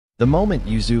The moment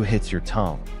yuzu hits your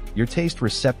tongue, your taste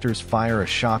receptors fire a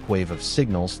shockwave of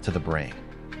signals to the brain.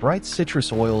 Bright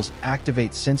citrus oils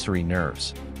activate sensory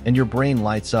nerves, and your brain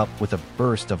lights up with a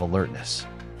burst of alertness.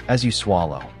 As you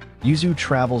swallow, yuzu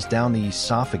travels down the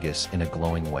esophagus in a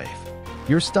glowing wave.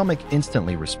 Your stomach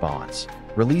instantly responds,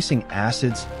 releasing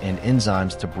acids and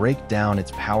enzymes to break down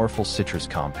its powerful citrus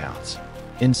compounds.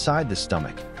 Inside the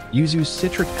stomach, yuzu's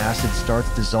citric acid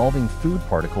starts dissolving food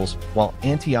particles while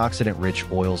antioxidant-rich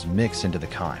oils mix into the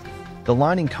chyme. The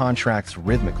lining contracts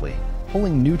rhythmically,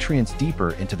 pulling nutrients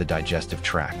deeper into the digestive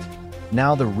tract.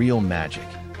 Now the real magic.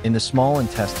 In the small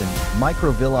intestine,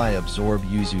 microvilli absorb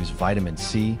yuzu's vitamin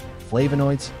C,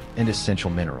 flavonoids, and essential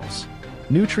minerals.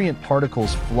 Nutrient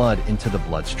particles flood into the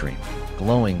bloodstream,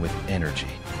 glowing with energy.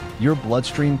 Your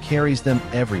bloodstream carries them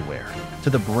everywhere, to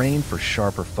the brain for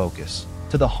sharper focus,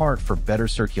 to the heart for better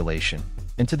circulation,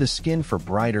 and to the skin for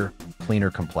brighter,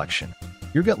 cleaner complexion.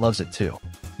 Your gut loves it too.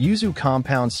 Yuzu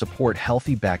compounds support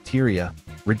healthy bacteria,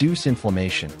 reduce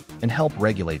inflammation, and help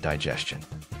regulate digestion.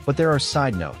 But there are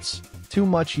side notes. Too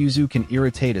much yuzu can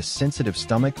irritate a sensitive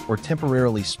stomach or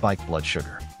temporarily spike blood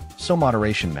sugar. So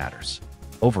moderation matters.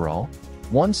 Overall,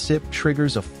 one sip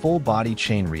triggers a full body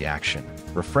chain reaction,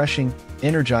 refreshing,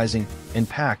 energizing, and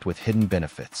packed with hidden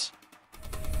benefits.